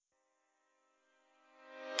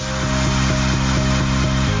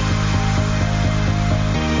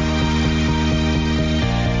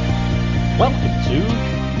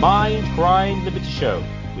show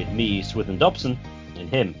with me, Swithin Dobson, and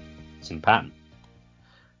him, Tim Patton.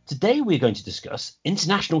 Today we're going to discuss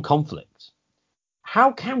international conflict.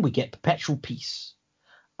 How can we get perpetual peace?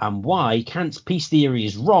 And why Kant's peace theory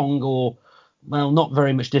is wrong, or, well, not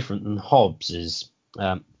very much different than Hobbes's.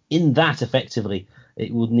 In that, effectively,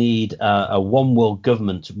 it would need a one-world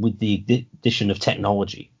government with the addition of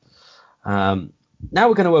technology. Now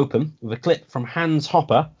we're going to open with a clip from Hans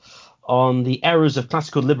Hoppe on the errors of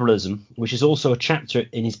classical liberalism, which is also a chapter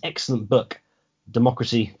in his excellent book,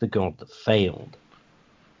 Democracy, the God That Failed.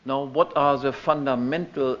 Now, what are the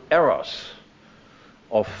fundamental errors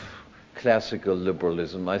of classical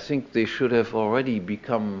liberalism? I think they should have already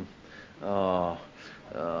become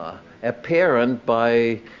apparent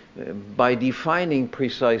by defining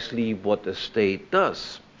precisely what a state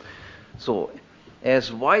does. So,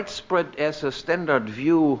 as widespread as a standard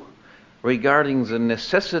view regarding the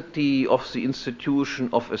necessity of the institution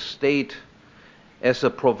of a state as a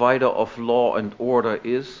provider of law and order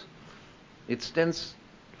is, it stands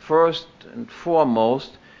first and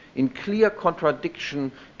foremost in clear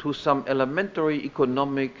contradiction to some elementary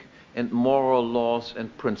economic and moral laws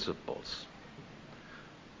and principles.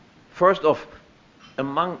 First off,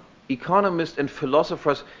 among economists and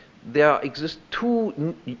philosophers, there exist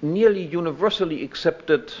two nearly universally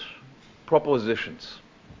accepted propositions.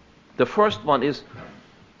 The first one is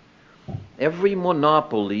every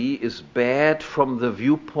monopoly is bad from the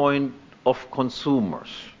viewpoint of consumers,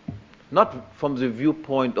 not from the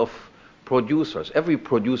viewpoint of producers. Every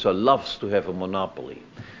producer loves to have a monopoly.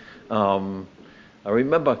 I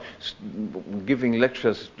remember giving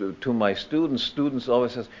lectures to my students. Students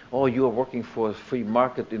always say, "Oh, you are working for free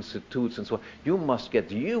market institutes and so on. You must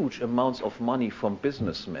get huge amounts of money from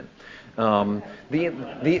businessmen."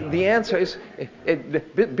 The answer is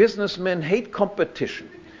businessmen hate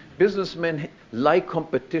competition. Businessmen like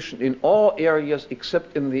competition in all areas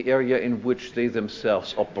except in the area in which they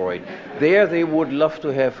themselves operate. There they would love to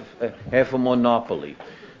have a monopoly.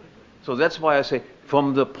 So that's why I say,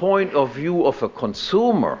 from the point of view of a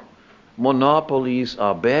consumer, monopolies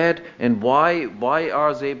are bad. And why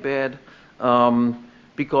are they bad?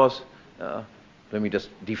 Because let me just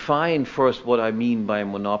define first what I mean by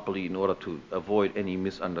monopoly in order to avoid any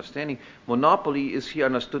misunderstanding. Monopoly is here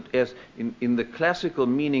understood as, in the classical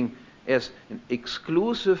meaning, as an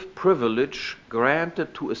exclusive privilege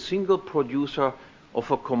granted to a single producer of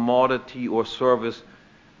a commodity or service,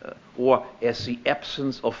 or as the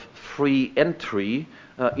absence of free entry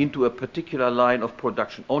into a particular line of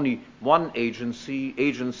production. Only one agency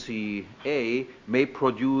A, may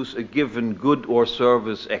produce a given good or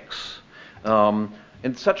service X.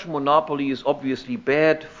 And such monopoly is obviously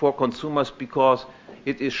bad for consumers because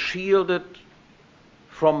it is shielded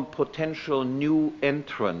from potential new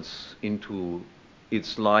entrants into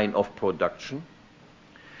its line of production.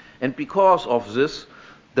 And because of this,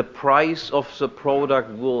 the price of the product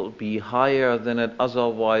will be higher than it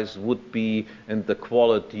otherwise would be, and the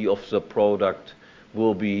quality of the product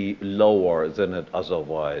will be lower than it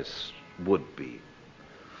otherwise would be.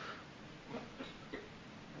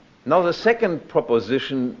 Now, the second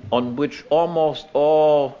proposition on which almost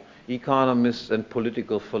all economists and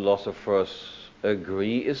political philosophers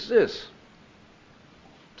agree is this.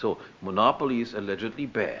 So, monopoly is allegedly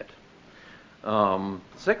bad.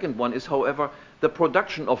 Second one is, however, the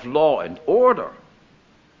production of law and order,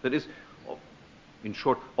 that is, in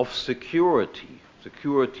short, of security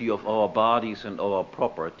of our bodies and our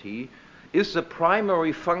property, is the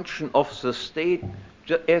primary function of the state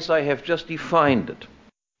as I have just defined it.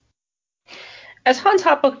 As Hans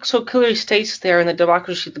Hoppe so clearly states there in the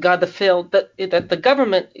Democracy, the God That Failed, that the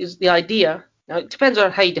government is the idea. Now, it depends on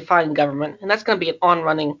how you define government, and that's going to be an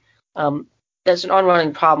on-running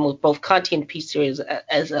problem with both Kantian peace theories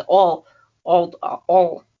as all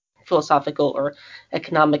philosophical or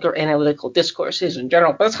economic or analytical discourses in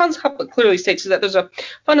general. But as Hans Hoppe clearly states, is that there's a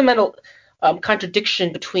fundamental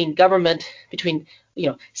contradiction between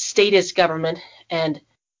statist government and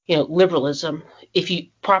liberalism, if you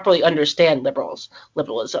properly understand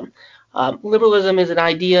liberalism. Liberalism is an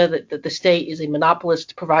idea that the state is a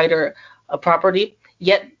monopolist provider of property.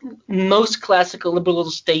 Yet most classical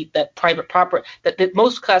liberals state that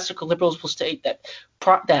most classical liberals will state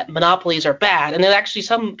that monopolies are bad, and then actually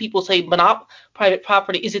some people say private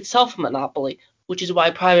property is itself a monopoly, which is why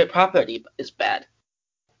private property is bad.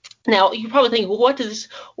 Now, you probably think, well, why does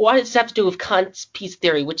this have to do with Kant's peace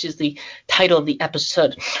theory, which is the title of the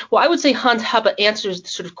episode? Well, I would say Hans Hoppe answers the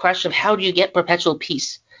sort of question of how do you get perpetual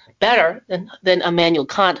peace better than Immanuel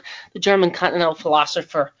Kant, the German continental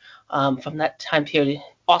philosopher from that time period,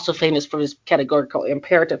 also famous for his categorical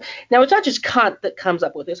imperative. Now, it's not just Kant that comes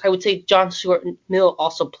up with this. I would say John Stuart Mill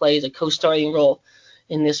also plays a co-starring role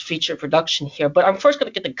in this feature production here. But I'm first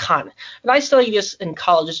going to get to Kant. And I studied this in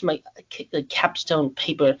college. This is my capstone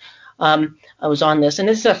paper. I was on this. And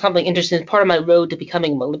this is something interesting. It's part of my road to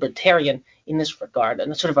becoming a libertarian in this regard,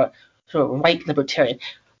 and sort of a right libertarian.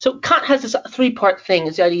 So Kant has this three-part thing.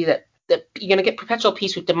 It's the idea that you're going to get perpetual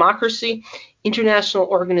peace with democracy, international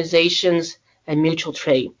organizations, and mutual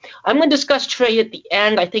trade. I'm going to discuss trade at the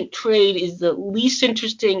end. I think trade is the least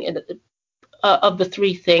interesting of the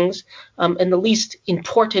three things, and the least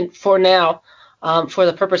important for now, for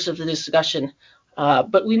the purpose of the discussion.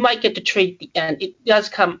 But we might get to trade at the end. It does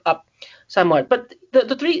come up somewhat. But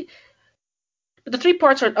the three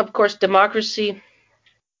parts are, of course, democracy,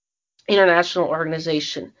 international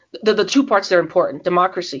organization. The two parts that are important: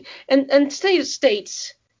 democracy and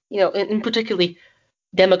states, and particularly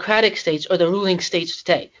democratic states or the ruling states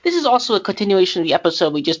today. This is also a continuation of the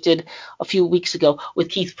episode we just did a few weeks ago with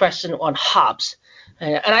Keith Preston on Hobbes.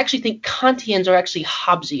 And I actually think Kantians are actually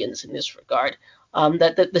Hobbesians in this regard,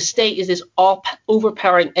 that the state is this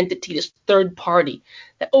all-overpowering entity, this third party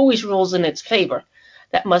that always rules in its favor,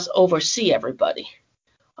 that must oversee everybody.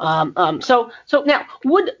 So now,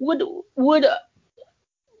 would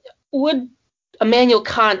Immanuel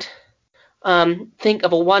Kant think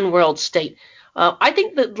of a one-world state? I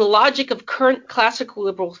think that the logic of current classical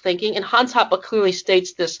liberal thinking, and Hans Hoppe clearly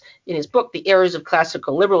states this in his book, The Errors of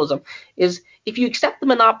Classical Liberalism, is if you accept the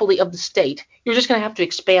monopoly of the state, you're just going to have to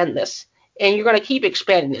expand this, and you're going to keep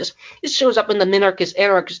expanding this. This shows up in the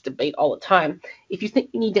minarchist-anarchist debate all the time. If you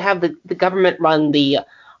think you need to have the government run the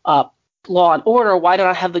law and order, why don't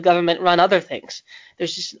I have the government run other things?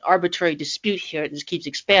 There's just an arbitrary dispute here. It just keeps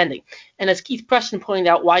expanding. And as Keith Preston pointed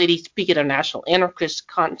out, why did he speak at a national anarchist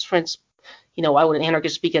conference? Why would an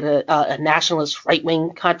anarchist speak at a nationalist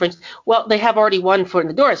right-wing conference? Well, they have already one foot in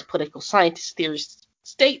the door as political scientists. There's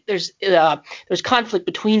state. There's conflict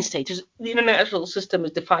between states. The international system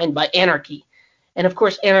is defined by anarchy, and of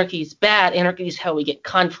course, anarchy is bad. Anarchy is how we get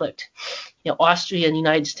conflict. Austria and the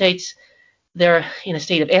United States, they're in a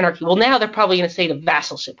state of anarchy. Well, now they're probably in a state of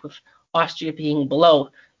vassalship, with Austria being below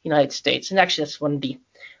the United States. And actually, that's one of the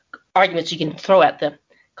arguments you can throw at the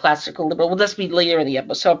classical liberal. Well, this will be later in the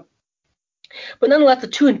episode. But nonetheless, the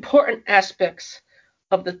two important aspects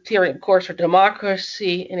of the theory, of course, are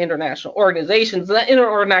democracy and international organizations. That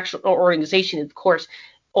international organization, of course,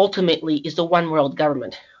 ultimately is the one world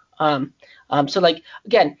government.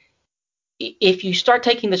 Again, if you start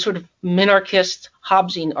taking the sort of minarchist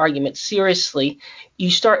Hobbesian argument seriously,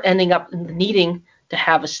 you start ending up needing to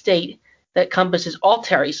have a state that encompasses all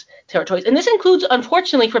territories. And this includes,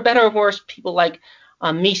 unfortunately, for better or worse, people like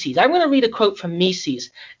Mises. I'm going to read a quote from Mises.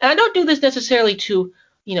 And I don't do this necessarily to,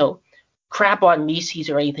 crap on Mises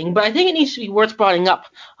or anything, but I think it needs to be worth bringing up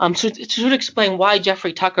to sort of explain why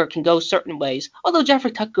Jeffrey Tucker can go certain ways, although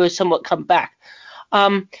Jeffrey Tucker has somewhat come back.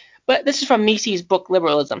 But this is from Mises' book,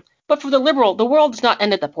 Liberalism. But for the liberal, the world does not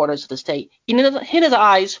end at the borders of the state. In his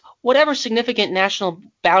eyes, whatever significant national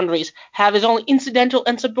boundaries have is only incidental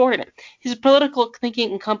and subordinate. His political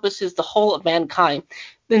thinking encompasses the whole of mankind.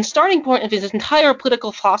 The starting point of his entire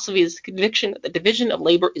political philosophy is the conviction that the division of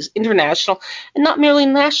labor is international and not merely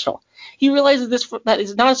national. He realizes that it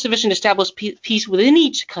is not sufficient to establish peace within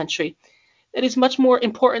each country. It is much more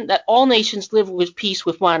important that all nations live with peace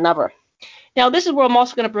with one another. Now, this is where I'm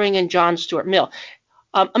also going to bring in John Stuart Mill.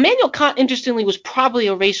 Immanuel Kant, interestingly, was probably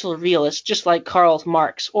a racial realist, just like Karl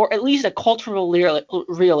Marx, or at least a cultural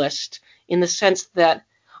realist, in the sense that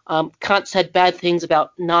Kant said bad things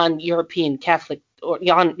about non-European Catholic or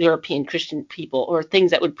non-European Christian people, or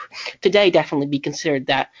things that would today definitely be considered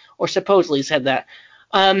that, or supposedly said that.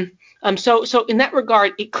 So in that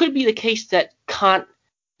regard, it could be the case that Kant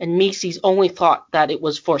and Mises only thought that it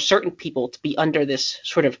was for certain people to be under this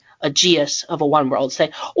sort of aegis of a one world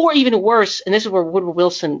state, or even worse, and this is where Woodrow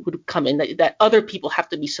Wilson would come in, that other people have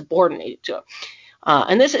to be subordinated to it.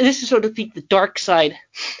 And this is sort of the dark side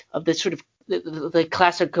of the sort of the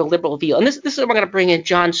classical liberal view. And this is where we're going to bring in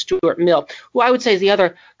John Stuart Mill, who I would say is the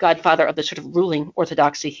other godfather of the sort of ruling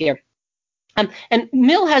orthodoxy here. And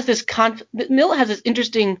Mill has this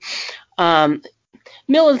interesting.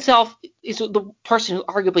 Mill himself is the person who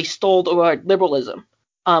arguably stole the word liberalism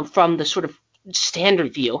from the sort of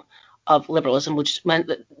standard view of liberalism, which meant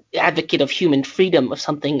the advocate of human freedom of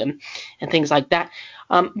something and things like that.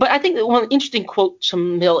 But I think that one interesting quote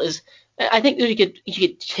from Mill is, I think that you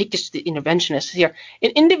could take this to the interventionists here.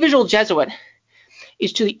 An individual Jesuit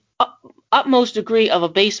is to the utmost degree of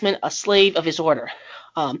abasement a slave of his order.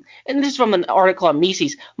 And this is from an article on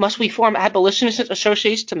Mises. Must we form abolitionist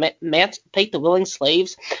associations to emancipate the willing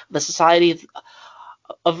slaves of the society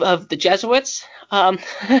of the Jesuits? And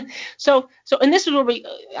this is where we,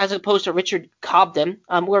 as opposed to Richard Cobden,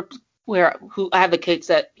 who advocates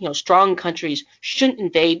that strong countries shouldn't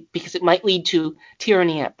invade because it might lead to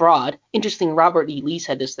tyranny abroad. Interesting, Robert E. Lee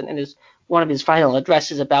said this in one of his final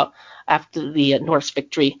addresses about after the North's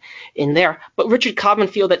victory in there. But Richard Cobden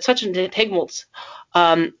feels that such entanglements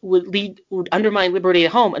would undermine liberty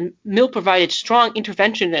at home, and Mill provided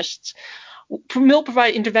interventionists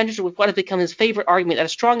with what has become his favorite argument that a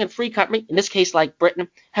strong and free country, in this case like Britain,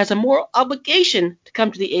 has a moral obligation to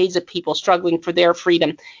come to the aid of people struggling for their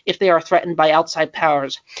freedom if they are threatened by outside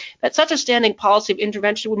powers. That such a standing policy of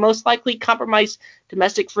intervention would most likely compromise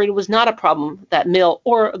domestic freedom was not a problem that Mill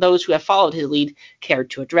or those who have followed his lead cared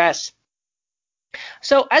to address.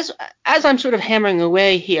 So as I'm sort of hammering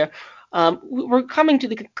away here, we're coming to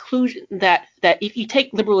the conclusion that if you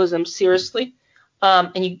take liberalism seriously,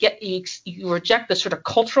 and you reject the sort of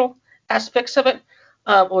cultural aspects of it,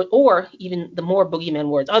 or even the more boogeyman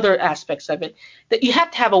words, other aspects of it, that you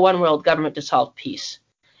have to have a one world government to solve peace.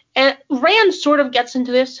 And Rand sort of gets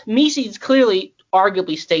into this. Mises clearly,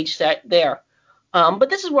 arguably states that there.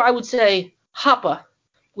 But this is where I would say Hoppe,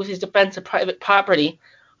 with his defense of private property,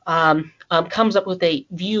 comes up with a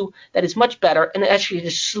view that is much better and actually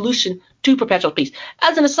the solution to perpetual peace.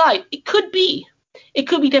 As an aside, it could be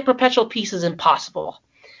that perpetual peace is impossible.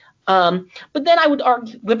 But then I would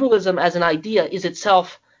argue liberalism as an idea is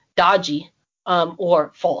itself dodgy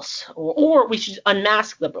or false, or we should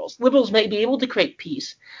unmask liberals. Liberals may be able to create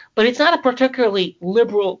peace, but it's not a particularly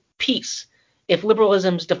liberal peace if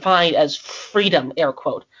liberalism is defined as freedom, air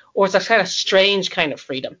quote, or it's a kind of strange kind of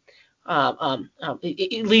freedom.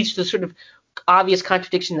 It leads to sort of obvious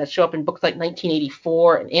contradiction that show up in books like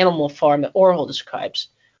 1984 and Animal Farm that Orwell describes.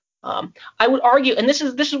 I would argue, and this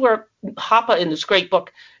is where Hoppe in this great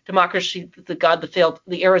book, Democracy, the God That Failed,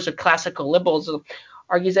 the Errors of Classical Liberalism,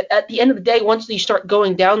 argues that at the end of the day, once they start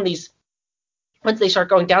going down these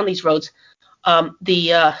roads,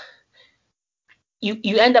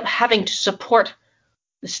 you end up having to support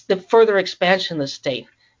the further expansion of the state.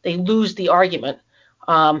 They lose the argument.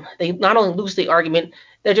 They not only lose the argument,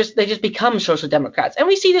 they just become social democrats. And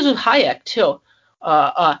we see this with Hayek too.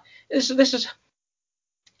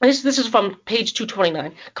 This is from page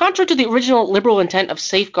 229. Contrary to the original liberal intent of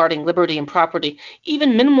safeguarding liberty and property,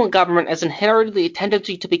 even minimal government has inherited a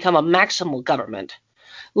tendency to become a maximal government.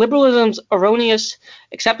 Liberalism's erroneous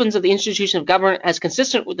acceptance of the institution of government as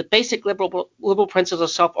consistent with the basic liberal principles of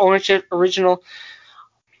self-ownership, original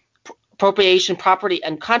appropriation, property,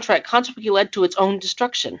 and contract consequently led to its own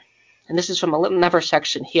destruction. And this is from another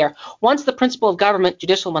section here. Once the principle of government,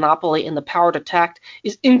 judicial monopoly, and the power to tax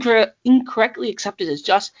is incorrectly accepted as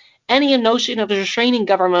just, any notion of restraining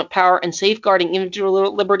government power and safeguarding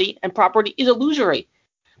individual liberty and property is illusory.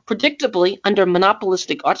 Predictably, under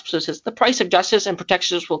monopolistic auspices, the price of justice and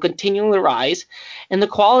protections will continually rise, and the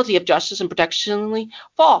quality of justice and protection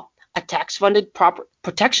fall. A tax-funded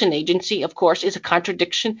protection agency, of course, is a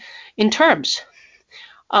contradiction in terms.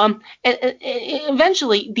 And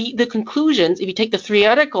eventually, the conclusions, if you take the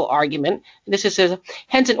theoretical argument, this says,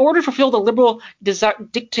 hence, in order to fulfill the liberal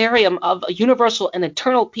dictatorium of a universal and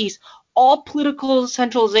eternal peace, all political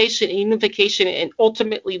centralization and unification, and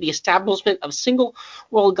ultimately the establishment of single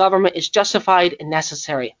world government is justified and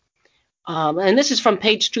necessary. And this is from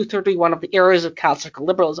page 231 of the Errors of Classical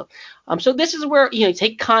Liberalism. So this is where you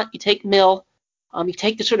take Kant, you take Mill, you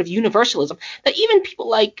take the sort of universalism that even people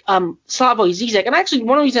like Slavoj Žižek, and actually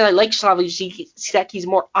one of the reasons I like Slavoj Žižek, he's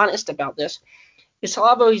more honest about this, is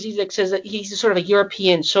Slavoj Žižek says that he's sort of a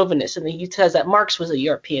European chauvinist, and he says that Marx was a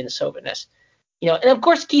European chauvinist. And of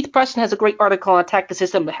course Keith Preston has a great article on Attack the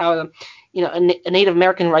System, how a Native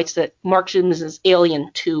American writes that Marxism is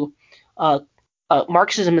alien to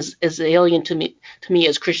Marxism is alien to me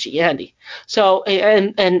as Christianity. So,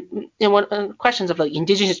 and one questions of the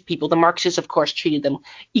indigenous people, the Marxists, of course, treated them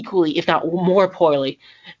equally, if not more poorly,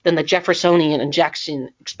 than the Jeffersonian and Jackson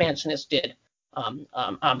expansionists did.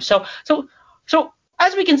 So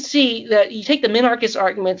as we can see, that you take the minarchist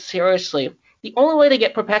argument seriously, the only way to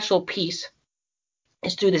get perpetual peace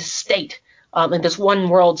is through this state, and this one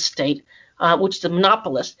world state, which is a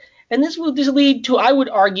monopolist, and this will just lead to, I would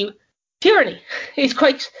argue, tyranny. It's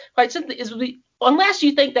quite simply, unless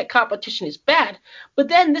you think that competition is bad. But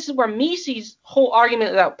then this is where Mises' whole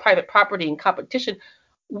argument about private property and competition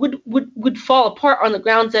would fall apart on the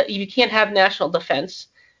grounds that you can't have national defense,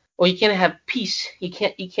 or you can't have peace. You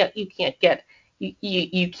can't get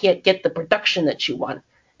the production that you want.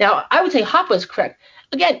 Now, I would say Hoppe is correct.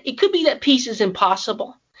 Again, it could be that peace is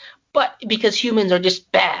impossible, but because humans are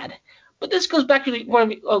just bad. But this goes back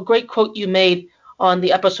to a great quote you made on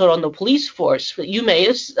the episode on the police force that you made.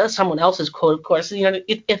 It's someone else's quote, of course.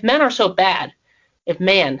 If men are so bad, if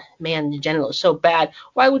man in general is so bad,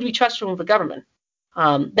 why would we trust them with the government?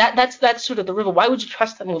 That's sort of the river. Why would you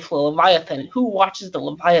trust them with the Leviathan? Who watches the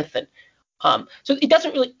Leviathan? So it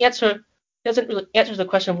doesn't really answer the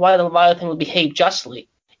question of why the Leviathan would behave justly.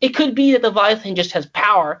 It could be that the Leviathan just has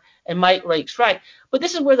power and might rakes right. But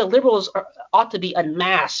this is where the liberals ought to be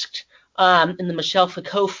unmasked in the Michel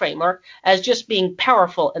Foucault framework as just being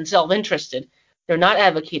powerful and self-interested. They're not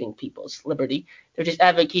advocating people's liberty. They're just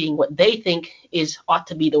advocating what they think ought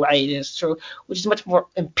to be the way it is true, which is much more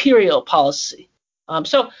imperial policy.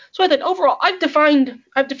 So I think overall, I've defined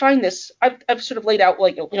this. I've sort of laid out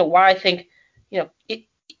why I think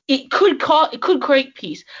it could create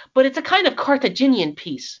peace, but it's a kind of Carthaginian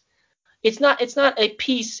peace. It's not a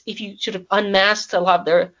peace if you sort of unmask a lot of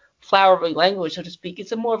their flowery language, so to speak.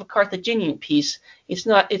 It's a more of a Carthaginian peace. It's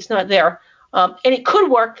not there, and it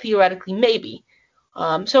could work theoretically, maybe.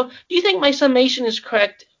 So do you think my summation is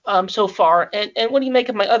correct so far? And what do you make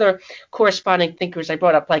of my other corresponding thinkers I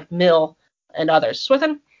brought up, like Mill and others?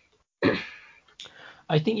 Swithin?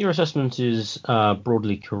 I think your assessment is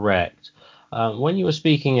broadly correct. When you were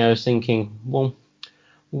speaking, I was thinking, well,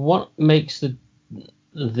 what makes the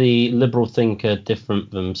liberal thinker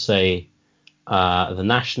different from, say, the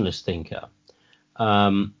nationalist thinker?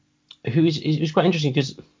 Who is quite interesting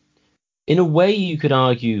because, in a way, you could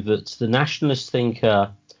argue that the nationalist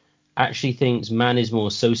thinker actually thinks man is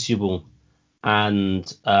more sociable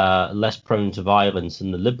and less prone to violence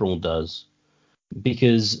than the liberal does,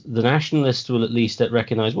 because the nationalist will at least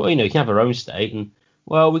recognize, well, you can have our own state, and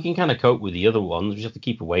well, we can kind of cope with the other ones. We just have to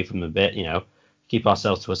keep away from them a bit, keep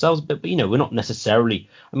ourselves to ourselves. But we're not necessarily.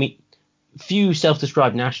 I mean, few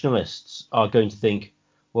self-described nationalists are going to think,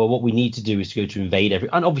 well, what we need to do is to go to invade every.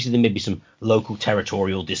 And obviously, there may be some local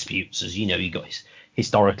territorial disputes, as you got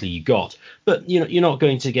historically you got. But you're not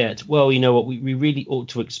going to get, well, what we really ought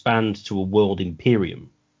to expand to a world imperium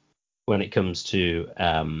when it comes to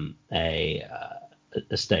a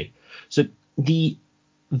state. So the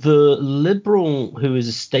liberal who is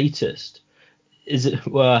a statist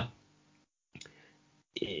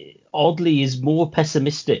oddly is more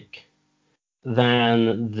pessimistic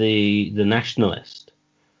than the nationalist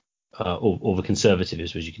or the conservative,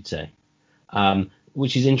 as you could say,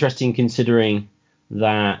 which is interesting considering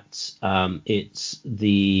that it's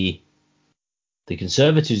the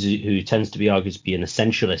conservatives who tends to be argued to be an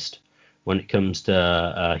essentialist when it comes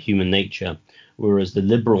to human nature, whereas the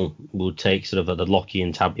liberal will take sort of the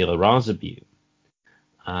Lockean tabula rasa view.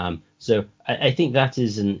 So I think that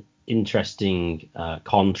is an interesting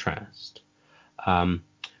contrast.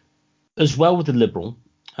 As well with the liberal,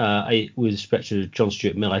 with respect to John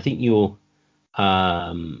Stuart Mill, I think you're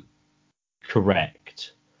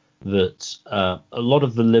correct that a lot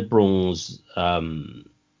of the liberals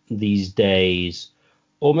these days,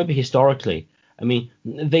 or maybe historically, I mean,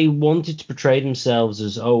 they wanted to portray themselves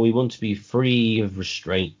as, we want to be free of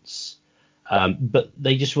restraints, but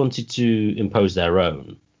they just wanted to impose their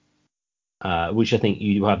own, which I think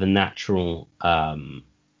you have a natural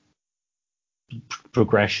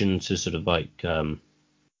progression to sort of like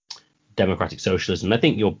democratic socialism. I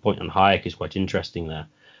think your point on Hayek is quite interesting there.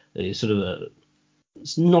 It's sort of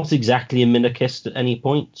it's not exactly a minarchist at any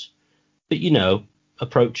point, but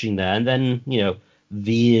approaching there, and then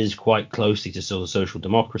veers quite closely to sort of social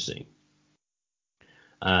democracy.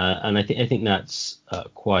 And I think that's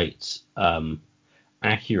quite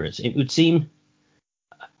accurate. It would seem,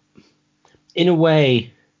 in a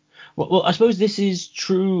way, well, I suppose this is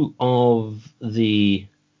true of the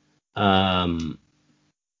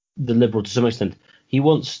liberal to some extent. He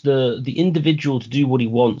wants the individual to do what he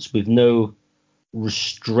wants with no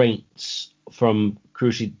restraints from,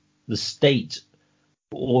 crucially, the state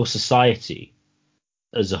or society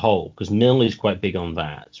as a whole, because Mill is quite big on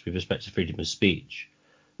that with respect to freedom of speech.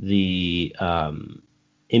 The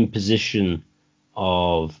imposition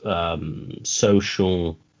of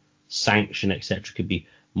social sanction, etc., could be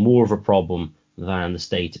more of a problem than the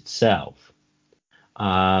state itself.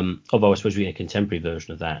 Although I suppose we get a contemporary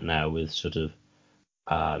version of that now with sort of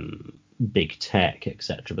big tech,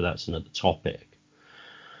 etc., but that's another topic.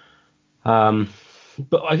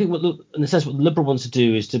 But I think in a sense, what the liberal wants to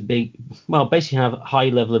do is to basically have a high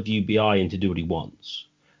level of UBI and to do what he wants.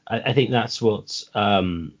 I think that's what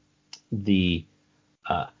the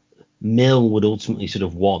Mill would ultimately sort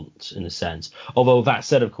of want, in a sense. Although that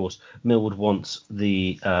said, of course, Mill would want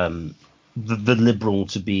the liberal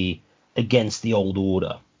to be against the old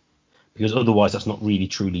order, because otherwise that's not really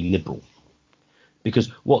truly liberal. Because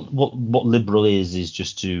what liberal is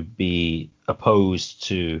just to be opposed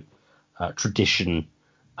to tradition,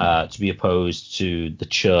 to be opposed to the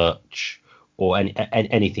church or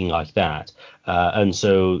anything like that. And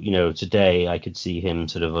so, today I could see him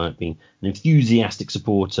sort of being an enthusiastic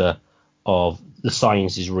supporter of the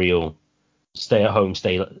science is real, stay at home,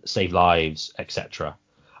 save lives, etc.,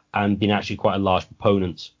 and being actually quite a large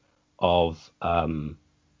proponent of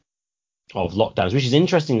lockdowns, which is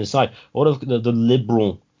interesting aside. A lot of the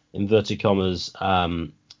liberal, inverted commas,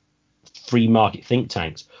 free market think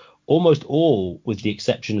tanks, almost all, with the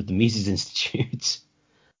exception of the Mises Institute,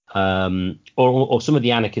 or some of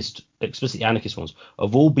the explicitly anarchist ones,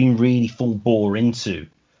 have all been really full bore into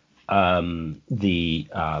the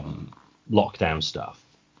lockdown stuff,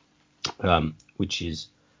 which is,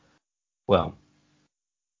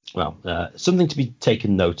 something to be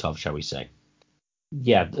taken note of, shall we say.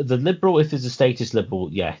 Yeah, the liberal, if there's a statist liberal,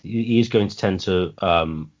 he is going to tend to a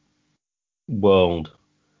world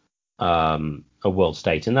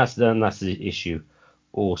state, and that's the issue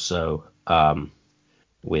also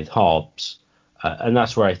with Hobbes, and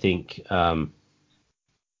that's where I think Hoppe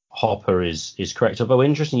is correct. Although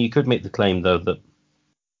interesting, you could make the claim though that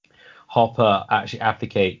Hoppe actually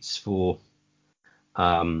advocates for,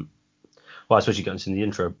 I suppose you got into in the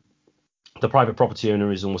intro, the private property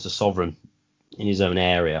owner is almost a sovereign in his own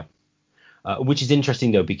area, which is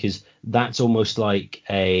interesting though, because that's almost like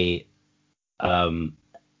a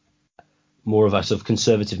more of a sort of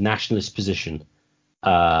conservative nationalist position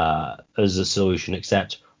as a solution,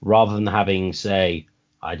 except rather than having, say,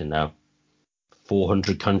 I don't know,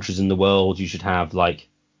 400 countries in the world, you should have like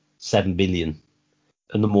 7 billion,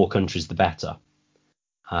 and the more countries the better.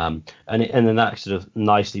 And then that sort of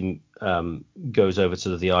nicely goes over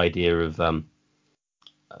to the idea of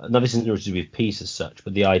now this isn't to do with peace as such,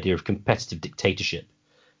 but the idea of competitive dictatorship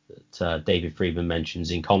that David Friedman mentions,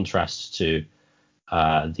 in contrast to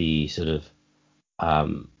the sort of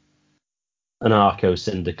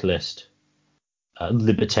anarcho-syndicalist,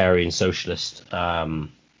 libertarian socialist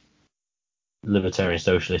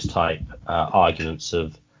type arguments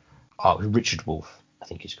of Richard Wolff, I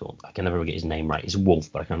think he's called. I can never get his name right. It's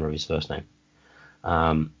Wolff, but I can't remember his first name.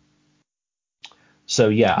 So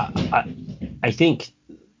yeah, I think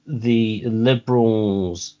the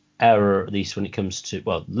liberals' error, at least when it comes to,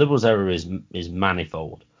 liberals' error is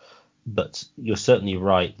manifold, but you're certainly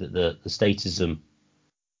right that the statism,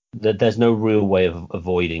 that there's no real way of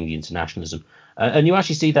avoiding the internationalism. And you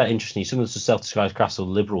actually see that interestingly. Some of the self-described classical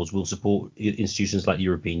liberals will support institutions like the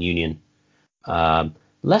European Union,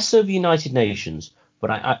 less so the United Nations, but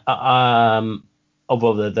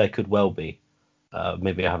although there could well be,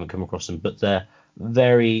 maybe I haven't come across them, but they're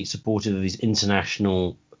very supportive of these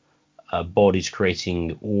international bodies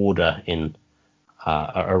creating order in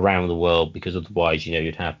around the world, because otherwise,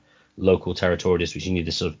 you'd have local territorialists, which you need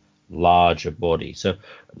this sort of larger body. So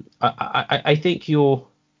I think your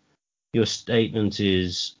statement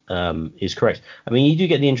is correct. I mean, you do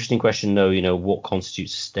get the interesting question, though, what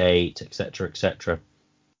constitutes a state, etc., etc.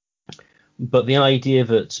 But the idea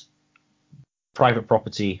that private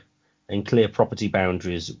property and clear property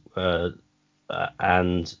boundaries,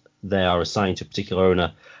 and they are assigned to a particular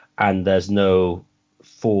owner, and there's no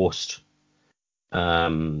forced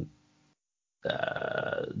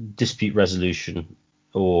dispute resolution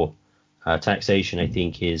or taxation, I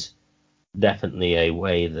think is definitely a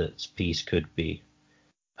way that peace could be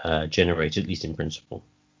generated, at least in principle.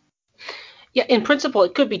 Yeah, in principle,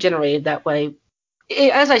 it could be generated that way.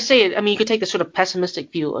 As I say it, I mean, you could take this sort of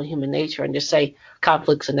pessimistic view on human nature and just say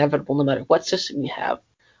conflict's inevitable no matter what system you have.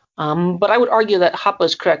 But I would argue that Hoppe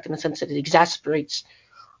is correct in the sense that it exacerbates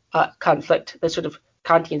conflict, the sort of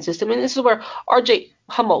Kantian system. And this is where R.J.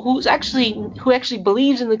 Hummel, who actually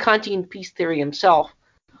believes in the Kantian peace theory himself,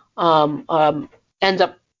 ends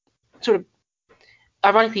up sort of,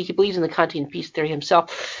 ironically, he believes in the Kantian peace theory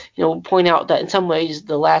himself, point out that in some ways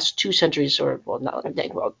the last 2 centuries,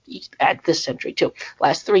 at this century too,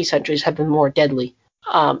 last 3 centuries have been more deadly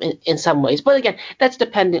in some ways. But again, that's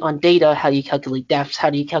dependent on data. How do you calculate deaths? How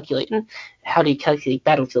do you calculate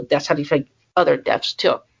battlefield deaths? How do you figure other deaths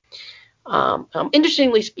too?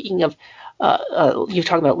 Interestingly, speaking of, you're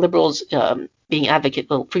talking about liberals being advocate,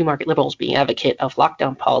 free market liberals being advocate of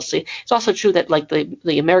lockdown policy. It's also true that like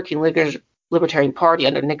the American Libertarian Party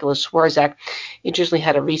under Nicholas Swarzak, interestingly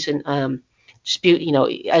had a recent dispute.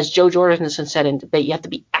 As Joe Jordanson said in debate, you have to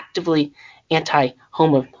be actively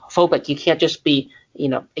anti-homophobic. You can't just be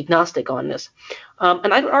agnostic on this.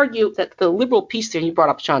 And I'd argue that the liberal peace theory, you brought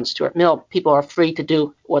up John Stuart Mill, people are free to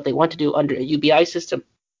do what they want to do under a UBI system,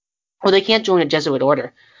 or they can't join a Jesuit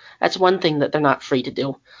order. That's one thing that they're not free to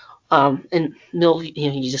do. And Mill,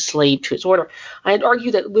 he's a slave to his order. I'd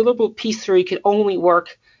argue that liberal peace theory can only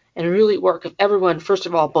work and really work if everyone, first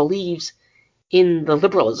of all, believes in the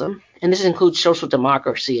liberalism, and this includes social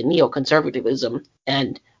democracy and neoconservatism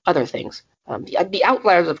and other things. The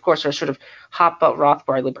outliers, of course, are sort of Hoppe,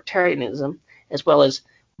 Rothbard libertarianism, as well as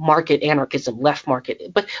market anarchism, left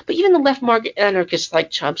market. But even the left market anarchists like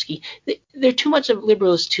Chomsky, they're too much of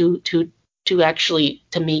liberals to actually,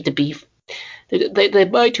 to me, to be. They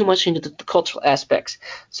buy too much into the cultural aspects.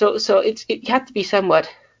 So you have to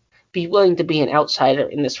be willing to be an outsider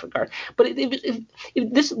in this regard. But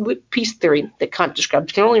if this peace theory that Kant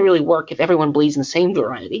describes can only really work if everyone believes in the same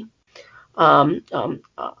variety. And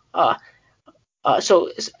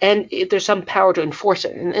if there's some power to enforce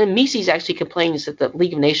it. And Mises actually complains that the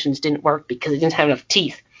League of Nations didn't work because it didn't have enough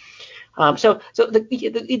teeth.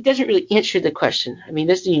 It doesn't really answer the question. I mean,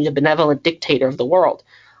 this is a benevolent dictator of the world.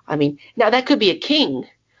 I mean, now that could be a king.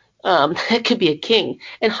 That could be a king.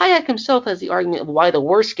 And Hayek himself has the argument of why the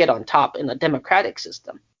worst get on top in a democratic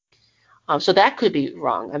system. So that could be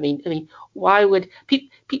wrong. I mean, why would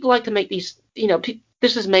people like to make these?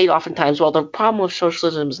 This is made oftentimes. Well, the problem with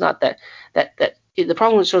socialism is not that the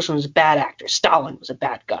problem with socialism is bad actors. Stalin was a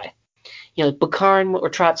bad guy. Bukharin or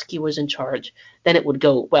Trotsky was in charge, then it would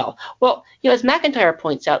go well. Well, as McIntyre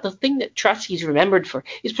points out, the thing that Trotsky's remembered for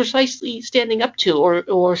is precisely standing up to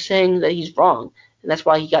or saying that he's wrong. And that's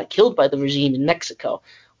why he got killed by the regime in Mexico,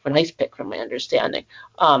 for an ice pick, from my understanding.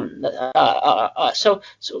 So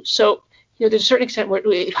there's a certain extent where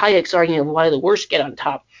Hayek's arguing why the worst get on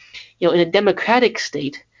top. In a democratic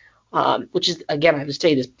state, which is, again, I have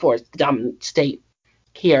stated this before, it's the dominant state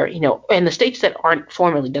here, and the states that aren't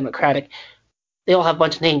formally democratic, they all have a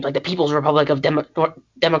bunch of names, like the People's Republic of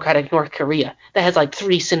Democratic North Korea. That has like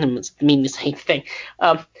 3 synonyms that mean the same thing.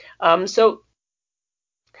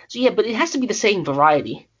 Yeah, but it has to be the same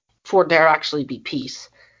variety for there actually be peace.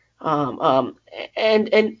 And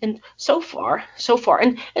so far,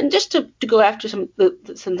 and just to go after some of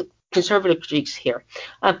the conservative critiques here,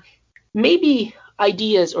 maybe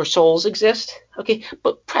ideas or souls exist, okay,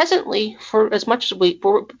 but presently, for as much as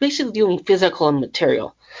we're basically dealing physical and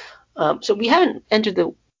material. So we haven't entered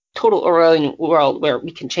the total Orwellian world where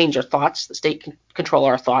we can change our thoughts, the state can control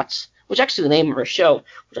our thoughts, which is actually the name of our show,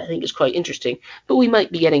 which I think is quite interesting, but we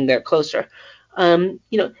might be getting there closer.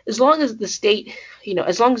 As long as the state,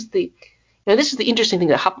 as long as this is the interesting thing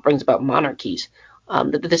that Hoppe brings about monarchies, as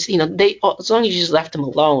long as you just left them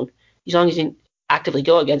alone, as long as you actively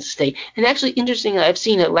go against the state. And actually, interesting, I've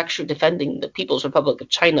seen a lecture defending the People's Republic of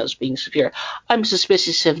China as being superior. I'm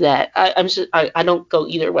suspicious of that. I don't go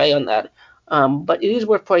either way on that. But it is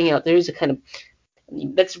worth pointing out there is a kind of,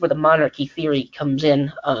 that's where the monarchy theory comes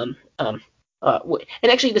in. And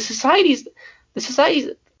actually, the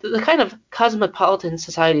kind of cosmopolitan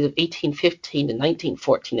societies of 1815 to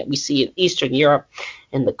 1914 that we see in Eastern Europe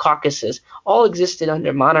and the Caucasus all existed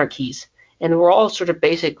under monarchies, and were all sort of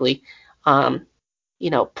basically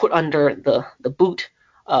put under the boot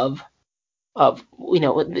of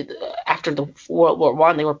after the World War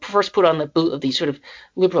I, they were first put on the boot of these sort of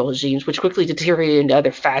liberal regimes, which quickly deteriorated into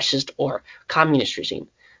either fascist or communist regime.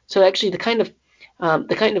 So actually, the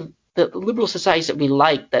liberal societies that we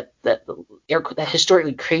like that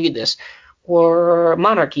historically created this were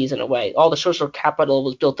monarchies in a way. All the social capital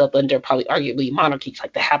was built up under probably arguably monarchies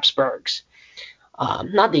like the Habsburgs,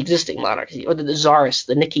 not the existing monarchies, or the Tsarists,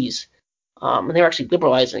 the Nikis. And they were actually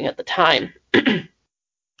liberalizing at the time.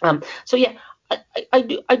 So yeah, I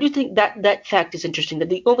do think that fact is interesting, that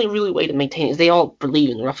the only really way to maintain it is they all believe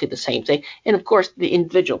in roughly the same thing. And of course, the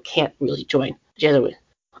individual can't really join Jesuit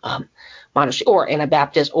monastery or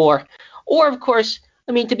Anabaptist or of course,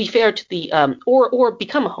 I mean, to be fair to the or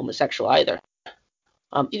become a homosexual either.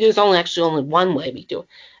 There's only one way we do it.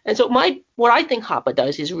 And so what I think Hoppe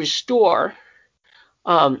does is restore,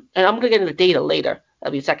 and I'm going to get into data later.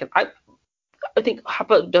 That'll be a second. I think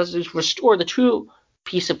Hoppe does is restore the true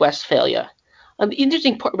peace of Westphalia. The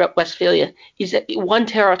interesting part about Westphalia is that one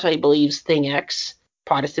territory believes thing X,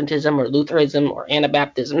 Protestantism or Lutheranism or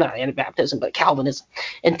Anabaptism, not Anabaptism, but Calvinism,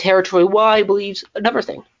 and territory Y believes another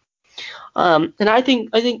thing. And I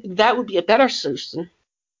think that would be a better solution.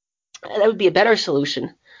 That would be a better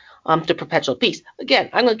solution to perpetual peace. Again,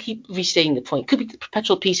 I'm going to keep restating the point. Could be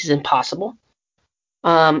perpetual peace is impossible.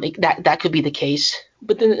 That could be the case.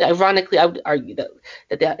 But then, ironically, I would argue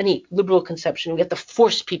that any liberal conception, we have to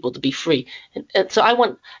force people to be free. And so I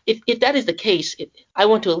want, if that is the case, I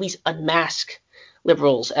want to at least unmask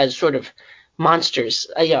liberals as sort of monsters,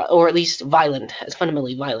 or at least violent, as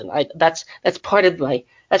fundamentally violent. That's part of why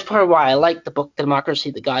I like the book Democracy,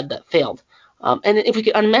 the God That Failed. And if we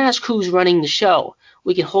could unmask who's running the show,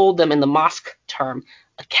 we can hold them, in the mosque term,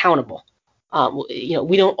 accountable.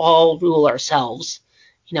 We don't all rule ourselves.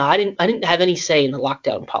 I didn't have any say in the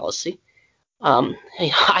lockdown policy.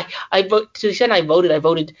 I vote to the extent I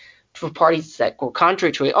voted for parties that were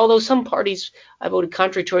contrary to it. Although some parties I voted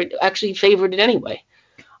contrary to it actually favored it anyway.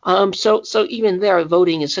 So even there,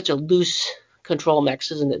 voting is such a loose control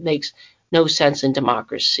mechanism that makes no sense in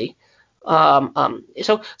democracy. So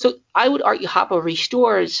I would argue Hoppe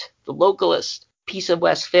restores the localist Peace of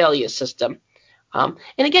Westphalia system. And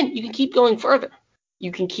again, you can keep going further.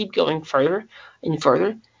 You can keep going further and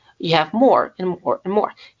further. You have more and more and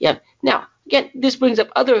more. Now, again, this brings up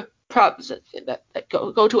other problems that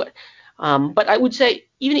go to it. But I would say,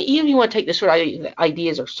 even if you want to take this sort of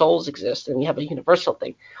ideas or souls exist and we have a universal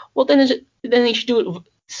thing, well, then you should do it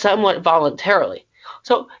somewhat voluntarily.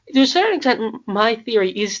 So to a certain extent, my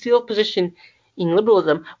theory is still positioned in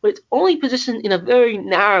liberalism, but it's only positioned in a very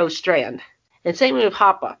narrow strand. And same with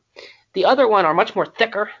Hoppe. The other one are much more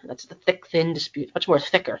thicker. That's the thick-thin dispute, much more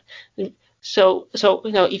thicker. So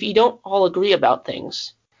if you don't all agree about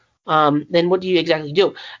things, then what do you exactly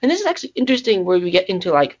do? And this is actually interesting where we get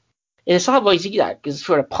into and Slavoj Zizek is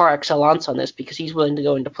sort of par excellence on this because he's willing to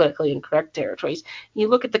go into politically incorrect territories. You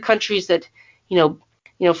look at the countries that,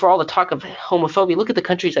 for all the talk of homophobia, look at the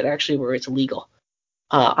countries that actually where it's illegal.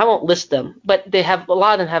 I won't list them, but a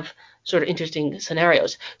lot of them have sort of interesting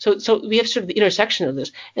scenarios. So we have sort of the intersection of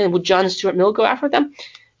this. And would John Stuart Mill go after them?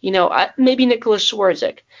 Maybe Nicholas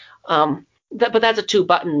Swarzik. But that's a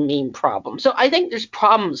two-button meme problem. So I think there's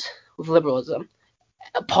problems with liberalism,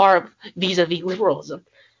 vis-a-vis liberalism.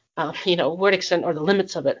 Where to extent are the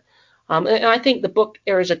limits of it? And I think the book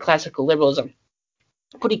Errors of Classical Liberalism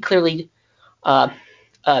pretty clearly, the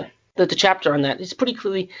chapter on that is pretty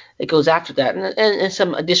clearly it goes after that, and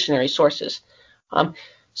some additionary sources.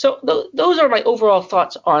 So those are my overall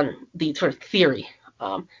thoughts on the sort of theory.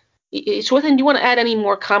 Swithin, do you want to add any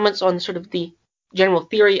more comments on sort of the general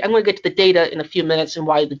theory? I'm going to get to the data in a few minutes and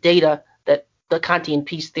why the data that the Kantian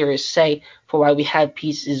peace theorists say for why we have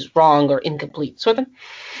peace is wrong or incomplete. Swithin?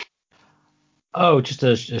 Oh, just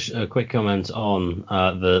a quick comment on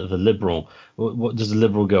the liberal. What does the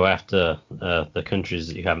liberal go after the countries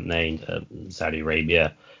that you haven't named, Saudi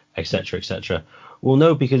Arabia, etc., etc.? Well,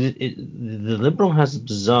 no, because the liberal has a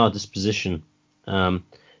bizarre disposition in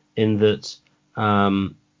that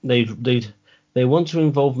they want to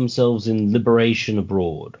involve themselves in liberation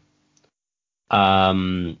abroad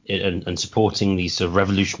and supporting these sort of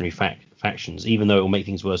revolutionary factions, even though it will make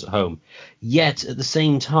things worse at home. Yet at the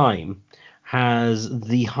same time, has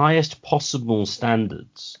the highest possible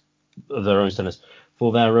standards of their own standards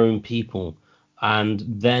for their own people, and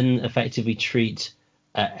then effectively treat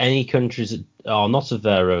any countries that are not of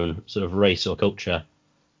their own sort of race or culture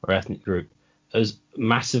or ethnic group as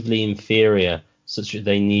massively inferior, such that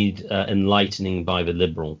they need enlightening by the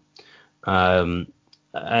liberal.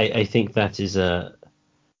 I think that is an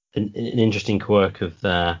interesting quirk of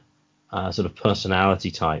their sort of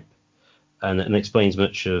personality type, and explains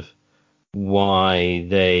much of why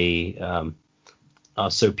they are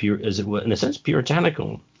so pure, as it were, in a sense,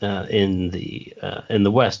 puritanical in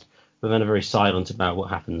the West, but then are very silent about what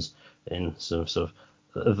happens in sort of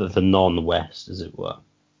the non-West, as it were.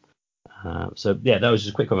 So yeah, that was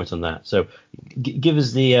just a quick comment on that. So give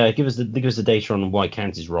us the data on why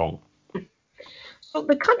Kant is wrong. So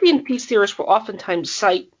the Kantian peace theorists will oftentimes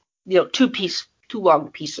cite two long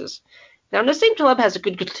pieces. Now, Nassim Taleb has a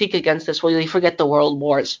good critique against this, where they forget the world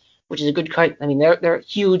wars, which is a good. I mean, they're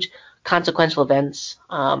huge consequential events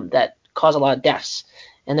that cause a lot of deaths,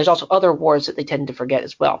 and there's also other wars that they tend to forget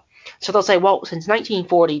as well. So they'll say, well, since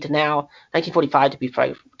 1940 to now, 1945 to be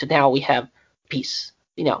frank, to now, we have peace.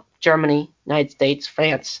 Germany, United States,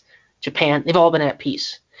 France, Japan, they've all been at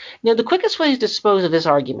peace. The quickest way to dispose of this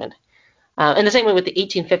argument, in the same way with the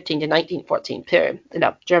 1815 to 1914 period,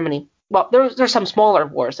 Germany. Well, there's some smaller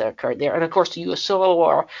wars that occurred there, and of course the U.S. Civil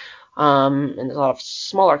War. And there's a lot of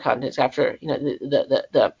smaller contexts after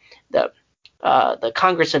the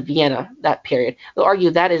Congress of Vienna, that period. They'll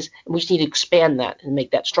argue that is we just need to expand that and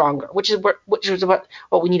make that stronger, which is what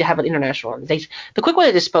we need to have an international organization. The quick way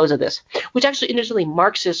to dispose of this, which actually interestingly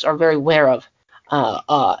Marxists are very aware of,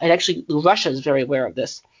 and actually Russia is very aware of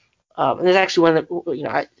this. And there's actually one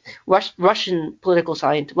that Russian political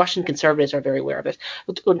science, Russian conservatives are very aware of this.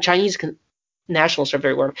 Chinese nationalists are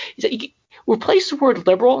very aware of it. Is that you can replace the word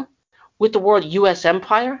liberal with the word U.S.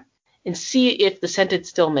 empire and see if the sentence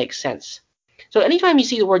still makes sense. So anytime you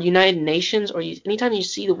see the word United Nations, or anytime you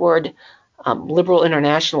see the word liberal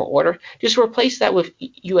international order. Just replace that with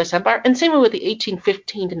U.S. empire, and same with the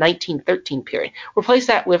 1815 to 1913 period. Replace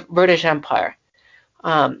that with British Empire.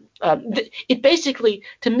 It basically,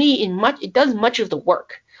 to me, it does much of the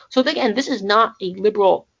work. So again, this is not a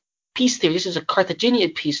liberal peace theory. This is a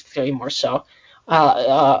Carthaginian peace theory more so. We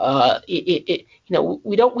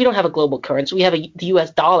don't have a global currency. We have the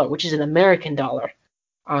U.S. dollar, which is an American dollar.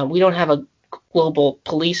 We don't have a global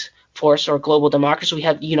police force or global democracy. We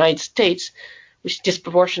have the United States, which is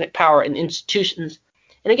disproportionate power and institutions.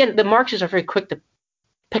 And again, the Marxists are very quick to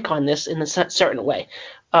pick on this in a certain way.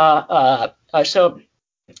 So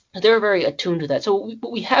they're very attuned to that. So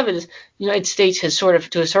what we have is the United States has sort of,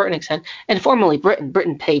 to a certain extent, and formerly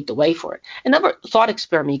Britain paved the way for it. Another thought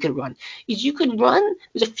experiment you could run is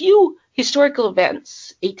there's a few historical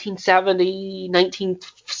events, 1870,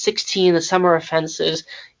 1916, the summer offenses,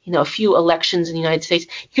 a few elections in the United States.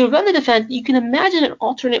 You can run the defense. You can imagine an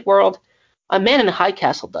alternate world. A Man in the High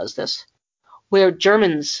Castle does this, where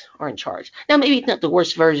Germans are in charge. Now, maybe it's not the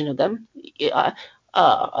worst version of them.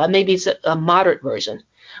 Maybe it's a moderate version.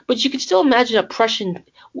 But you could still imagine a Prussian.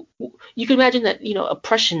 You could imagine that a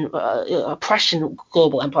Prussian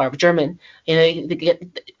global empire of German. They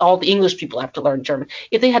get all the English people have to learn German.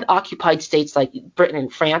 If they had occupied states like Britain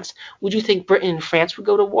and France, would you think Britain and France would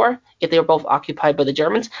go to war if they were both occupied by the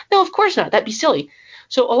Germans? No, of course not. That'd be silly.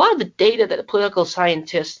 So a lot of the data that the political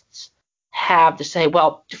scientists have to say,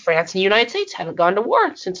 well, France and the United States haven't gone to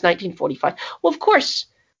war since 1945. Well, of course.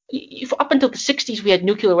 If up until the 60s we had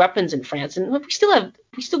nuclear weapons in France, and we still have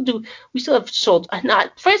sold.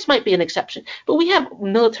 Not France might be an exception, but we have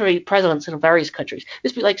military presence in various countries.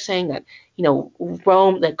 This would be like saying that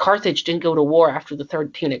that Carthage didn't go to war after the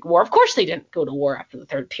Third Punic War. Of course they didn't go to war after the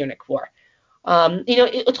Third Punic War.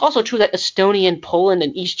 It's also true that Estonia and Poland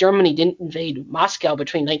and East Germany didn't invade Moscow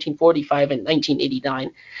between 1945 and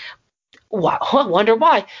 1989. Wow, I wonder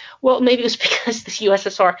why. Well, maybe it was because the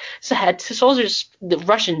USSR had soldiers. The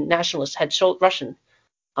Russian nationalists had Russian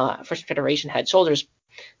First Federation had soldiers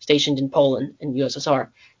stationed in Poland and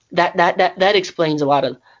USSR. That explains a lot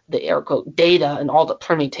of the air quote data and all the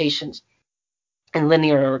permutations and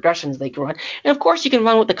linear regressions they can run. And of course, you can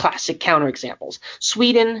run with the classic counterexamples.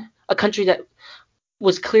 Sweden, a country that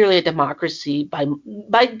was clearly a democracy by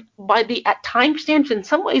the at time standards, in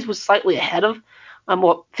some ways was slightly ahead of.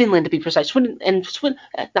 Finland to be precise. Sweden and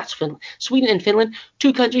Finland,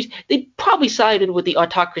 two countries, they probably sided with the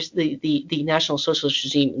autocracy, the National Socialist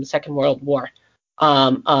regime in the Second World War.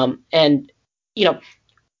 And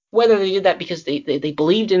whether they did that because they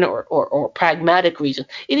believed in it or pragmatic reason,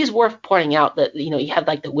 it is worth pointing out that you had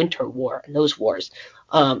like the Winter War and those wars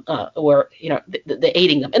where the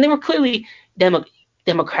aiding them, and they were clearly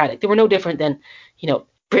democratic. They were no different than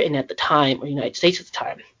Britain at the time or the United States at the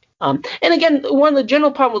time. And again, one of the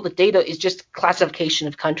general problems with the data is just classification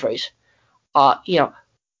of countries.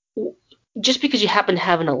 Just because you happen to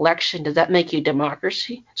have an election, does that make you a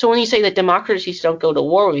democracy? So when you say that democracies don't go to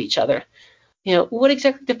war with each other, what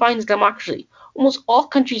exactly defines democracy? Almost all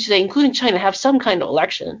countries today, including China, have some kind of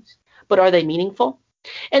elections, but are they meaningful?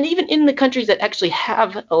 And even in the countries that actually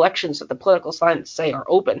have elections that the political scientists say are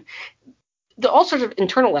open, all sorts of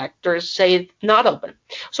internal actors say not open.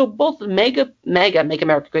 So both the MAGA, Make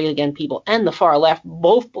America Great Again people, and the far left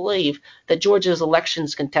both believe that Georgia's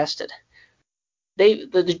elections contested.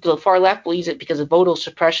 The far left believes it because of voter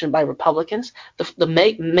suppression by Republicans. The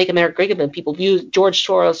Make America Great Again people view George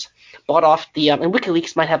Soros bought off and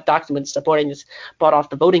WikiLeaks might have documents supporting this, bought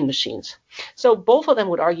off the voting machines. So both of them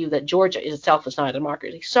would argue that Georgia itself is not a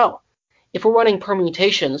democracy. So if we're running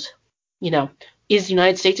permutations, is the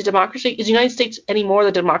United States a democracy? Is the United States any more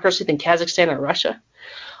the democracy than Kazakhstan or Russia?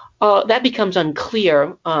 That becomes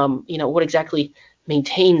unclear. What exactly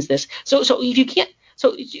maintains this? So if you can't,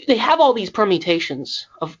 so they have all these permutations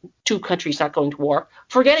of two countries not going to war.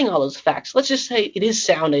 Forgetting all those facts, let's just say it is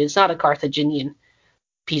sound. It's not a Carthaginian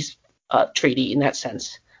peace treaty in that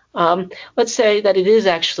sense. Let's say that it is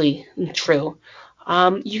actually true.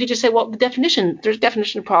 You could just say, well, there's a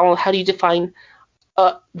definition problem. How do you define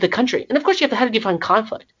the country? And of course, you have to how to define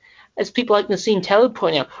conflict. As people like Nassim Taleb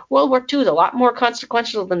point out, World War II is a lot more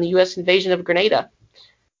consequential than the U.S. invasion of Grenada.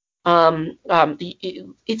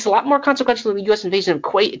 It's a lot more consequential than the U.S. invasion of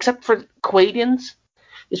Kuwait, except for Kuwaitians.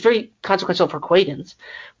 It's very consequential for Kuwaitians.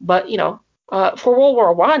 But, for World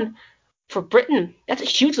War I, for Britain, that's a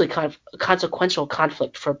hugely consequential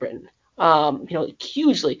conflict for Britain.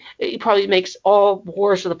 Hugely. It probably makes all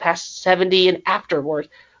wars of the past 70 and afterwards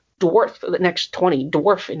dwarf the next 20,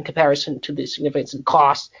 dwarf in comparison to the significance and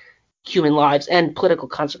cost, human lives, and political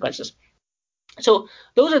consequences. So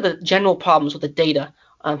those are the general problems with the data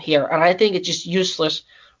here, and I think it's just useless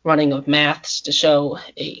running of maths to show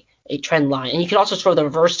a trend line. And you can also show the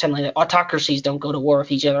reverse trend line that autocracies don't go to war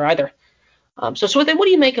with each other either. So then what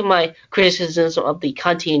do you make of my criticism of the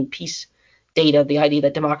Kantian peace data, the idea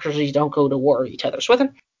that democracies don't go to war with each other?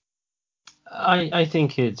 Swithin? I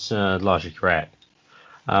think it's largely correct.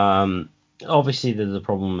 Obviously, there's the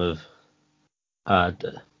problem of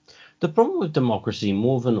the problem with democracy,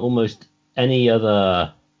 more than almost any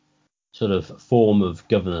other sort of form of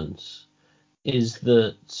governance, is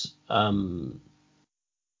that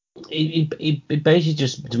it basically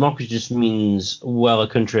just, democracy just means, well, a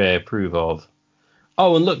country I approve of.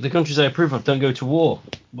 Oh, and look, the countries I approve of don't go to war.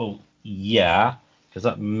 Well, yeah, because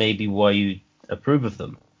that may be why you approve of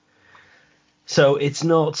them. So it's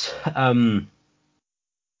not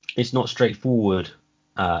straightforward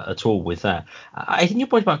at all with that. I think your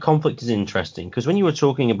point about conflict is interesting, because when you were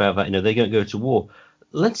talking about that, they don't go to war.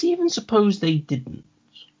 Let's even suppose they didn't.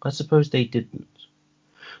 Let's suppose they didn't.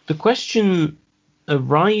 The question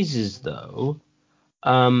arises, though,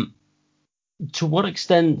 to what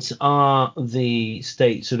extent are the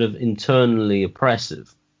states sort of internally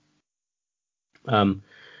oppressive?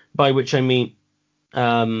 By which I mean,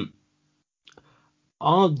 are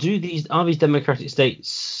these democratic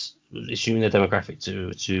states, assuming they're democratic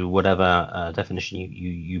to whatever definition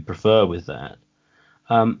you prefer with that,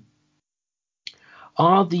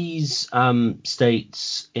 are these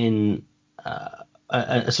states in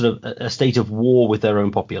a sort of a state of war with their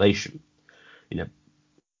own population?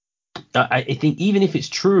 I think even if it's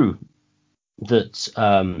true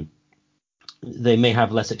that they may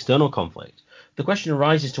have less external conflict, the question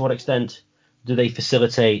arises to what extent do they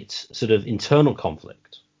facilitate sort of internal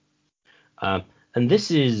conflict? And this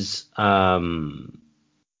is, and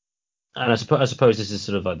I suppose this is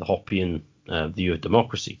sort of like the Hoppian view of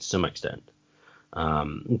democracy to some extent,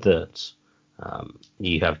 that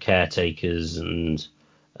you have caretakers and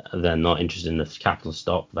they're not interested in the capital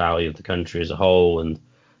stock value of the country as a whole, and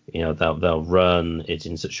they'll run it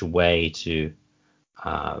in such a way to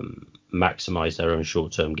maximize their own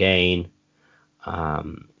short-term gain.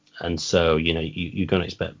 And so, you're going to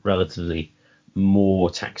expect relatively more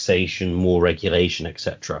taxation, more regulation,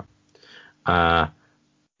 etc.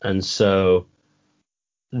 And so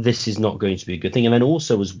this is not going to be a good thing. And then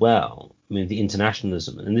also as well, the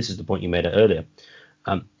internationalism, and this is the point you made earlier,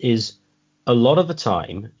 is a lot of the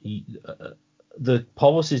time the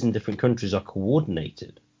policies in different countries are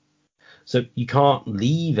coordinated. So you can't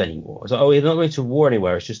leave anymore. So, you're not going to war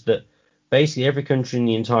anywhere. It's just that basically every country in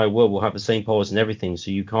the entire world will have the same policy and everything,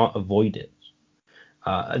 so you can't avoid it.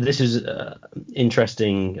 This is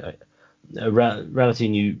interesting. A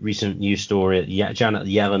relatively recent news story. Janet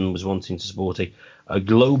Yellen was wanting to support a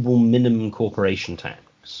global minimum corporation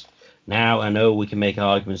tax. Now, I know we can make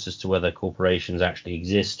arguments as to whether corporations actually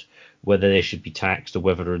exist, whether they should be taxed, or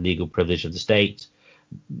whether they're a legal privilege of the state,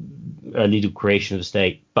 a legal creation of the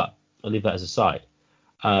state, but I'll leave that as a side.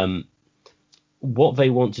 What they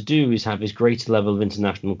want to do is have this greater level of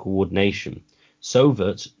international coordination, so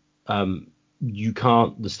that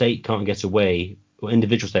the state can't get away, or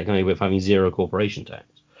individual state can't get away with having zero corporation tax,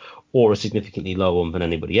 or a significantly lower one than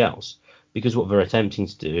anybody else. Because what they're attempting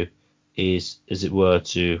to do is, as it were,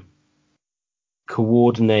 to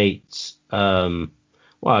coordinate. Well,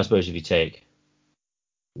 I suppose if you take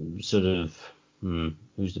sort of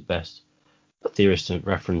who's the best theorist to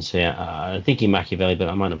reference here, I'm thinking Machiavelli, but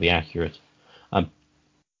that might not be accurate.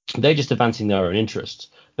 They're just advancing their own interests.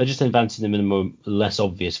 They're just advancing them in a more less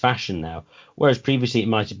obvious fashion now. Whereas previously it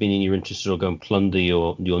might have been in your interest to go and plunder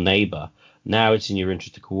your neighbor. Now it's in your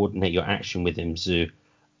interest to coordinate your action with him to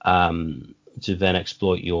then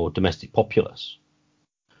exploit your domestic populace.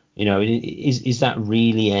 Is that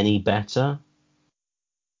really any better?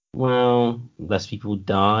 Well, less people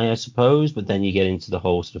die, I suppose, but then you get into the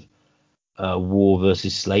whole sort of war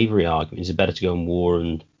versus slavery argument. Is it better to go in war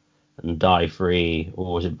and die free,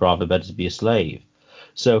 or is it rather better to be a slave?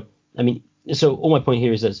 So all my point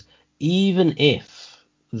here is that even if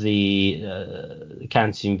the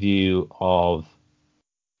Kantian view of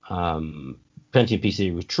plenty of peace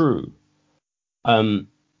theory was true,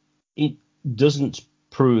 it doesn't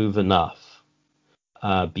prove enough,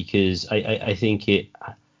 because I think it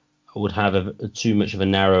would have too much of a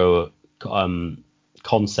narrow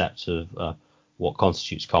concept of what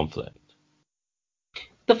constitutes conflict.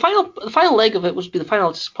 The final leg of it, which would be the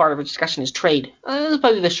final part of our discussion, is trade. This is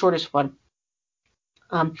probably the shortest one.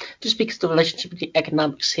 Just because the relationship between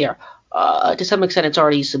economics here, to some extent, it's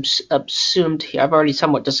already subsumed here. I've already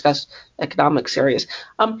somewhat discussed economics areas.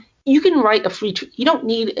 You can write a free. You don't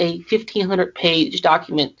need a 1,500-page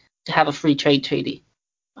document to have a free trade treaty.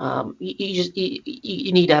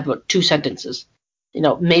 You need to have about 2 sentences.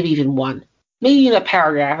 maybe even one. Maybe in a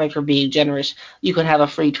paragraph, if you're being generous, you could have a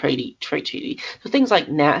free trade treaty. So things like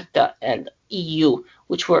NAFTA and EU,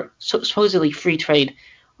 which were supposedly free trade,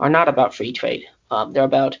 are not about free trade. They're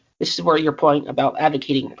about, this is where your point about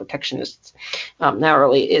advocating protectionists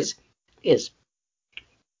narrowly is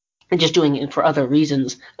and just doing it for other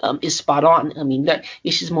reasons is spot on. I mean,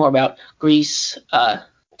 this is more about Greece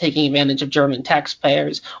taking advantage of German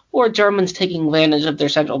taxpayers, or Germans taking advantage of their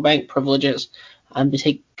central bank privileges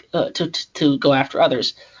to go after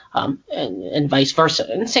others, and vice versa.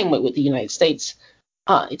 And the same way with the United States.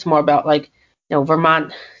 It's more about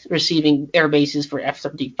Vermont receiving air bases for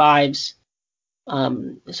F-35s,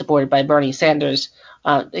 supported by Bernie Sanders,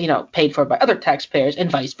 paid for by other taxpayers, and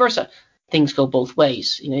vice versa. Things go both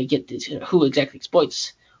ways. You get this, who exactly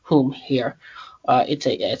exploits whom here. It's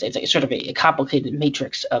a sort of a complicated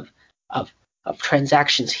matrix of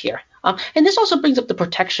transactions here. And this also brings up the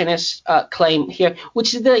protectionist claim here,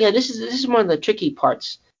 which is this is one of the tricky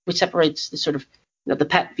parts, which separates the sort of the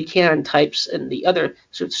Pat Buchanan types and the other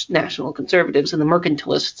sort of national conservatives and the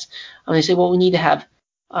mercantilists. They say, well, we need to have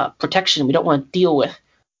protection. We don't want to deal with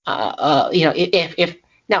if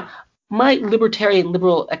now. My libertarian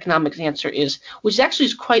liberal economics answer is, which actually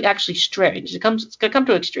is quite strange. It's going to come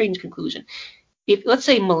to a strange conclusion. If, let's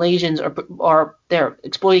say, Malaysians are they're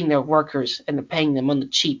exploiting their workers and they're paying them on the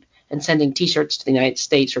cheap and sending T-shirts to the United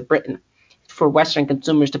States or Britain for Western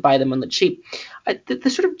consumers to buy them on the cheap, the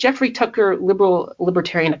sort of Jeffrey Tucker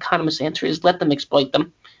libertarian economist answer is let them exploit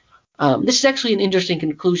them. This is actually an interesting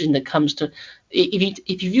conclusion that comes to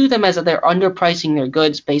if you view them as they're underpricing their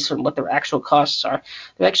goods based on what their actual costs are,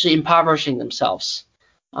 they're actually impoverishing themselves.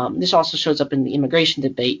 This also shows up in the immigration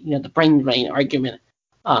debate, the brain drain argument,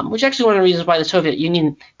 which actually one of the reasons why the Soviet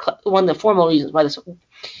Union, one of the formal reasons why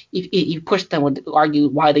if you pushed them would argue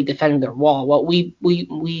why they defended their wall. Well, we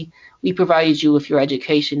provided you with your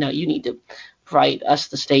education. Now you need to provide us,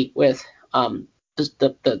 the state, with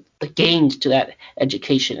the gains to that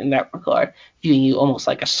education in that regard, viewing you almost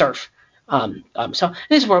like a serf. So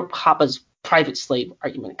this is where Hoppe's private slave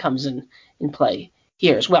argument comes in play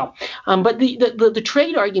here as well. But the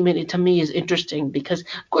trade argument to me is interesting because,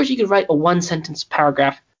 of course, you could write a one sentence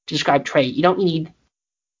paragraph to describe trade. You don't need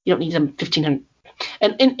some 1,500.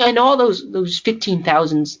 And all those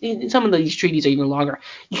 15,000. Some of these treaties are even longer.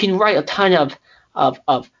 You can write a ton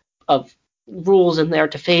of rules in there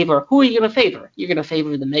to favor. Who are you going to favor? You're going to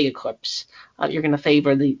favor the megacorps. You're going to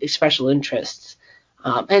favor the special interests.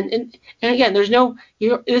 And again, this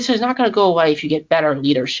is not going to go away if you get better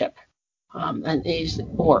leadership,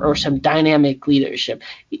 or some dynamic leadership.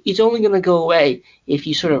 It's only going to go away if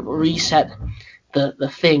you sort of reset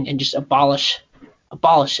the thing and just abolish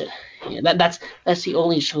it. That's the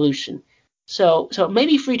only solution. So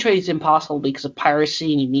maybe free trade is impossible because of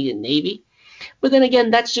piracy and you need a navy. But then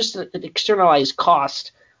again, that's just an externalized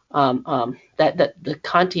cost that the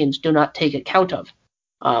Kantians do not take account of.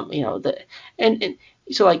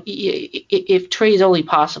 So if trade is only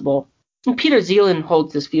possible, and Peter Zeeland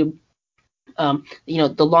holds this view,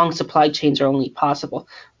 the long supply chains are only possible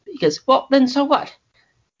because, well, then so what?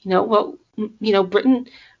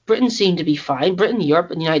 Britain seemed to be fine. Britain,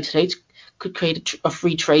 Europe, and the United States could create a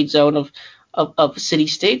free trade zone of city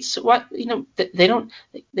states. What they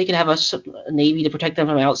could have a navy to protect them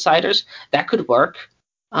from outsiders. That could work.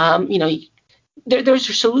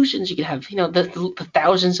 There's solutions you could have. The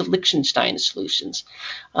thousands of Liechtenstein solutions.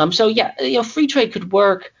 Free trade could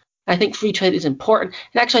work. I think free trade is important,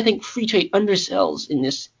 and actually I think free trade undersells in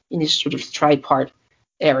this sort of tripart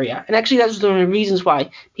area. And actually that's one of the reasons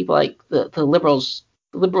why people like the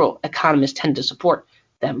liberal economists tend to support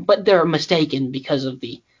them, but they're mistaken because of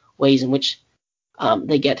the ways in which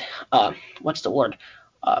they get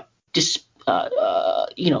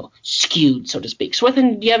skewed, so to speak.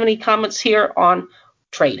 Swithin, do you have any comments here on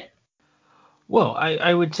trade? Well,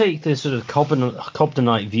 I would take this sort of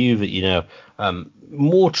Cobdenite view that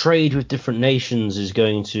more trade with different nations is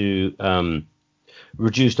going to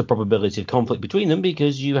reduce the probability of conflict between them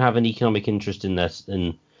because you have an economic interest in this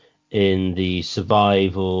in the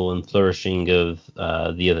survival and flourishing of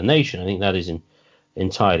the other nation. I think that is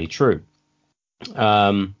entirely true.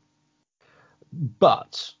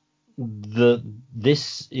 But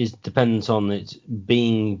this is dependent on it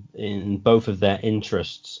being in both of their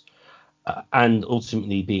interests and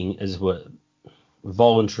ultimately being, as it were,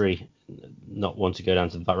 voluntary. Not want to go down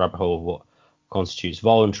to that rabbit hole of what constitutes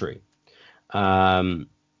voluntary. So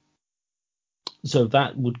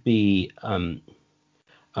that would be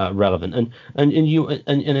relevant, and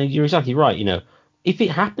you're exactly right. If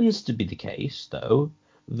it happens to be the case, though,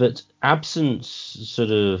 that absence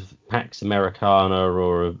sort of Pax Americana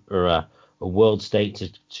or a world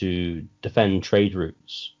state to defend trade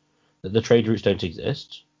routes, that the trade routes don't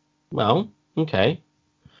exist. Well, okay.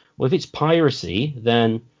 Well, if it's piracy,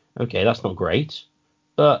 then okay, that's not great.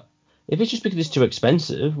 But if it's just because it's too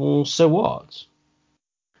expensive, well, so what?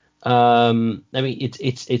 I mean,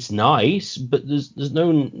 it's nice, but there's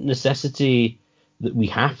no necessity that we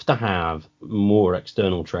have to have more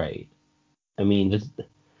external trade. I mean,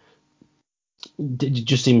 it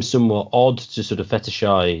just seems somewhat odd to sort of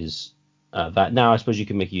fetishize that. Now, I suppose you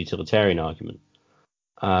can make a utilitarian argument.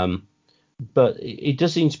 But it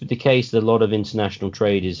does seem to be the case that a lot of international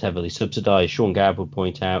trade is heavily subsidized. Sean Gabb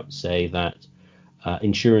would say that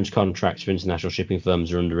insurance contracts for international shipping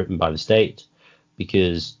firms are underwritten by the state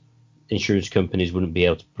because insurance companies wouldn't be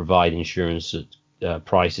able to provide insurance at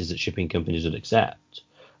prices that shipping companies would accept.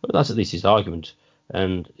 But that's at least his argument.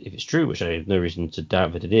 And if it's true, which I have no reason to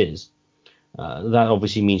doubt that it is, that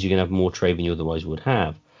obviously means you're going to have more trade than you otherwise would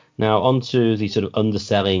have. Now, onto the sort of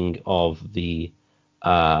underselling of the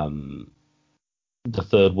third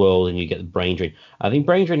world, and you get the brain drain. I think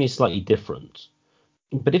brain drain is slightly different.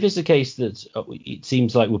 But if it's the case that it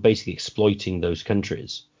seems like we're basically exploiting those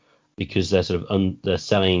countries because they're sort of they're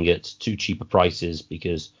selling at too cheaper prices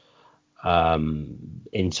because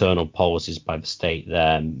internal policies by the state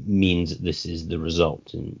there means that this is the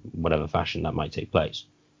result in whatever fashion that might take place.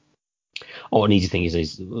 Or an easy thing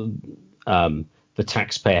is the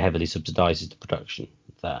taxpayer heavily subsidizes the production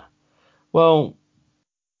there. Well,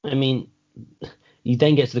 I mean, you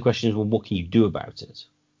then get to the question of, well, what can you do about it?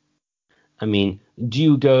 I mean, do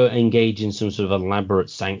you go engage in some sort of elaborate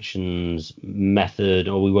sanctions method,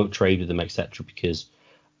 or we won't trade with them, etc., because,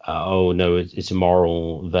 oh no, it's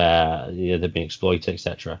immoral, they're being exploited,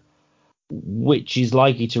 etc., which is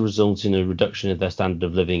likely to result in a reduction of their standard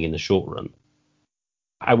of living in the short run,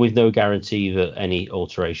 and with no guarantee that any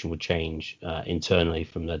alteration would change internally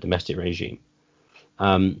from their domestic regime.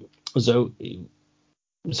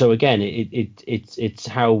 So again, it's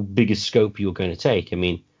how big a scope you're going to take. I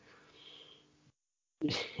mean,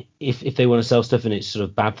 if they want to sell stuff and it's sort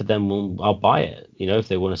of bad for them, well, I'll buy it. If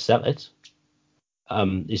they want to sell it,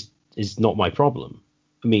 it's not my problem.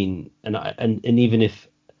 I mean, and even if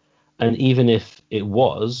it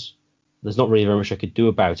was, there's not really very much I could do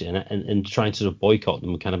about it, and trying to sort of boycott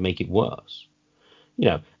them would kind of make it worse.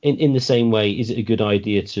 In the same way, is it a good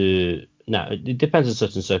idea to? Now, it depends on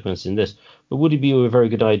certain circumstances in this, but would it be a very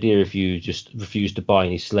good idea if you just refused to buy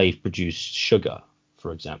any slave-produced sugar,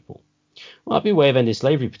 for example? Well, that'd be a way of ending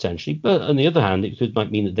slavery potentially, but on the other hand, it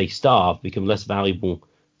might mean that they starve, become less valuable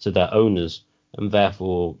to their owners, and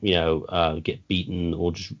therefore, get beaten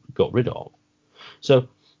or just got rid of. So,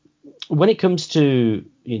 when it comes to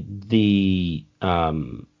the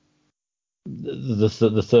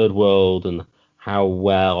third world and how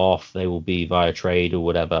well off they will be via trade or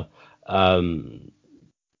whatever,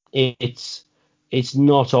 it's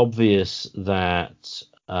not obvious that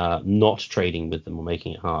not trading with them or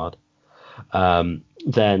making it hard,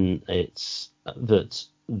 then that's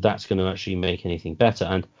going to actually make anything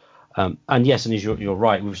better. And yes, and you're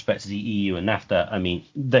right with respect to the EU and NAFTA. I mean,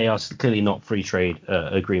 they are clearly not free trade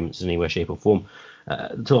agreements in any way, shape, or form.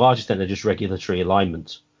 To a large extent, they're just regulatory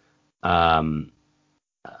alignment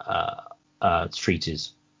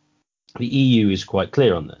treaties. The EU is quite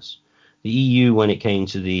clear on this. The EU, when it came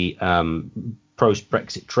to the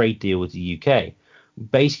post-Brexit trade deal with the UK,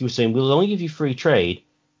 basically was saying, we'll only give you free trade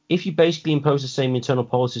if you basically impose the same internal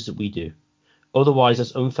policies that we do. Otherwise,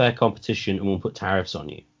 that's unfair competition and we'll put tariffs on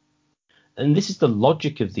you. And this is the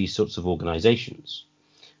logic of these sorts of organizations.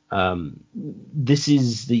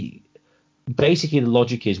 Basically the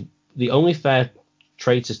logic is the only fair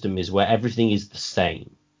trade system is where everything is the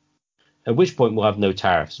same. At which point we'll have no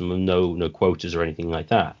tariffs and no quotas or anything like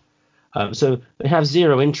that. So they have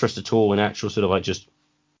zero interest at all in actual sort of like just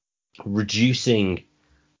reducing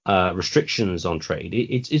restrictions on trade.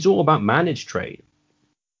 It's all about managed trade.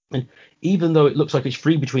 And even though it looks like it's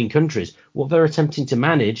free between countries, what they're attempting to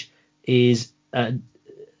manage is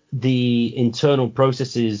the internal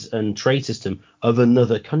processes and trade system of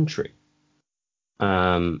another country.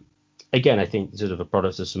 Again, I think sort of a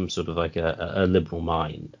product of some sort of like a liberal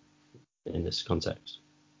mind in this context.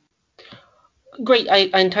 Great, I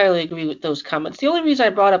entirely agree with those comments. The only reason I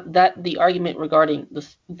brought up the argument regarding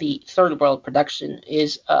the third world production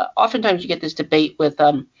is oftentimes you get this debate with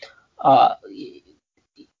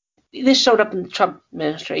this showed up in the Trump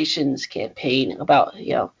administration's campaign about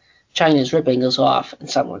China's ripping us off in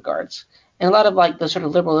some regards, and a lot of like the sort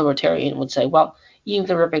of liberal libertarian would say, well, even if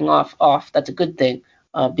they're ripping off, that's a good thing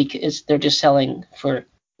because they're just selling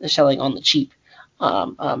on the cheap.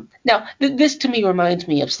 Now, this to me reminds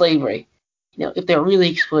me of slavery. if they're really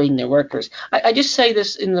exploiting their workers. I just say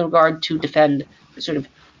this in regard to defend the sort of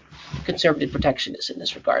conservative protectionists in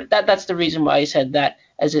this regard. That's the reason why I said that,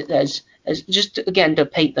 as just again to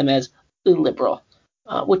paint them as illiberal,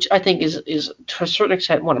 which I think is to a certain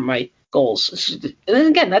extent one of my goals. And then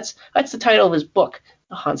again, that's the title of his book,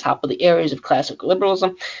 Hans Hoppe, The Areas of Classical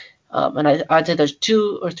Liberalism. And I'd say there's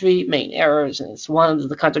 2 or 3 main errors, and it's one is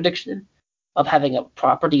the contradiction of having a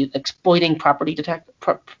exploiting property detector.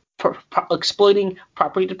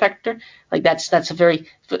 Like that's a very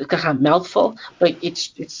kind of mouthful, but it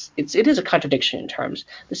is a contradiction in terms.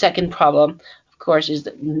 The second problem, of course, is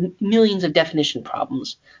that millions of definition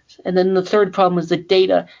problems, and then the third problem is the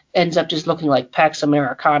data ends up just looking like Pax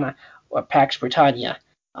Americana or Pax Britannia,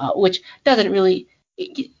 which doesn't really.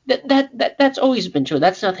 That's always been true.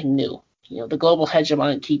 That's nothing new. The global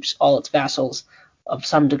hegemon keeps all its vassals of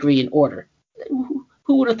some degree in order.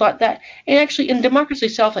 Who would have thought that? And actually, in democracy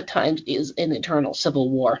itself, at times is an eternal civil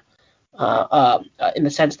war, in the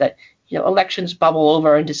sense that elections bubble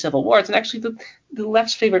over into civil wars, and actually the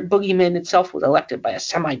left's favorite boogeyman itself was elected by a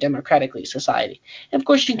semi-democratically society. And of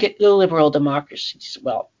course, you can get illiberal democracies.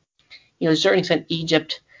 Well, to a certain extent,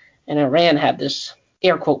 Egypt and Iran have this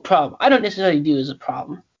air quote problem. I don't necessarily view it as a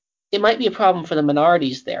problem. It might be a problem for the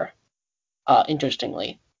minorities there,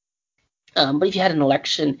 interestingly. But if you had an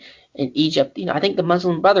election in Egypt, I think the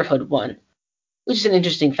Muslim Brotherhood won, which is an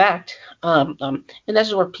interesting fact. And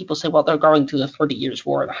that's where people say, well, they're going through the 30 years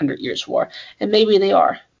war, the 100 years war, and maybe they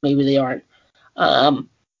are, maybe they aren't.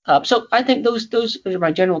 So I think those are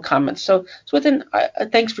my general comments. So Swithin,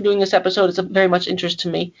 thanks for doing this episode. It's of very much interest to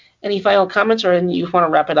me. Any final comments, or you want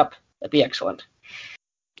to wrap it up? That'd be excellent.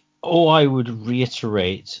 All I would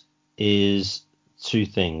reiterate is 2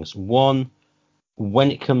 things. One,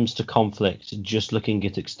 when it comes to conflict, just looking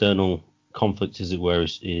at external conflict, as it were,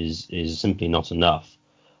 is simply not enough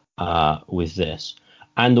with this.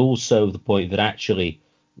 And also the point that actually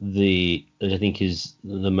that I think is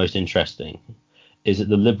the most interesting is that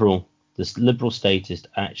this liberal statist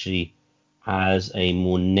actually has a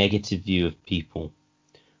more negative view of people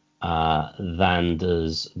than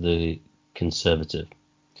does the conservative.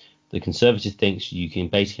 The conservative thinks you can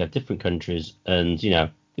basically have different countries, and they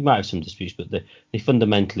might have some disputes, but they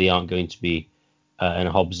fundamentally aren't going to be in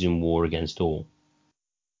a Hobbesian war against all.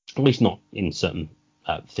 At least not in certain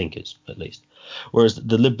thinkers, at least. Whereas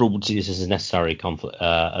the liberal would see this as a necessary conflict,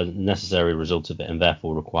 a necessary result of it, and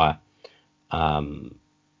therefore require a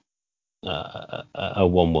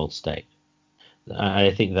one-world state.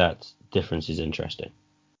 I think that difference is interesting.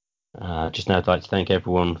 Just now, I'd like to thank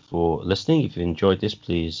everyone for listening. If you enjoyed this,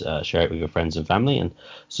 please share it with your friends and family, and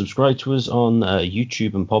subscribe to us on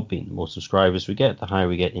YouTube and Podbean. The more subscribers we get, the higher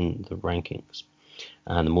we get in the rankings,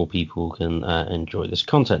 and the more people can enjoy this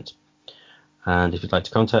content. And if you'd like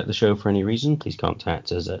to contact the show for any reason, please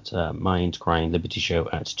contact us at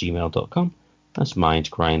mindcrimelibertyshow@gmail.com. That's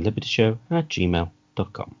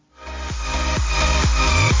mindcrimelibertyshow@gmail.com.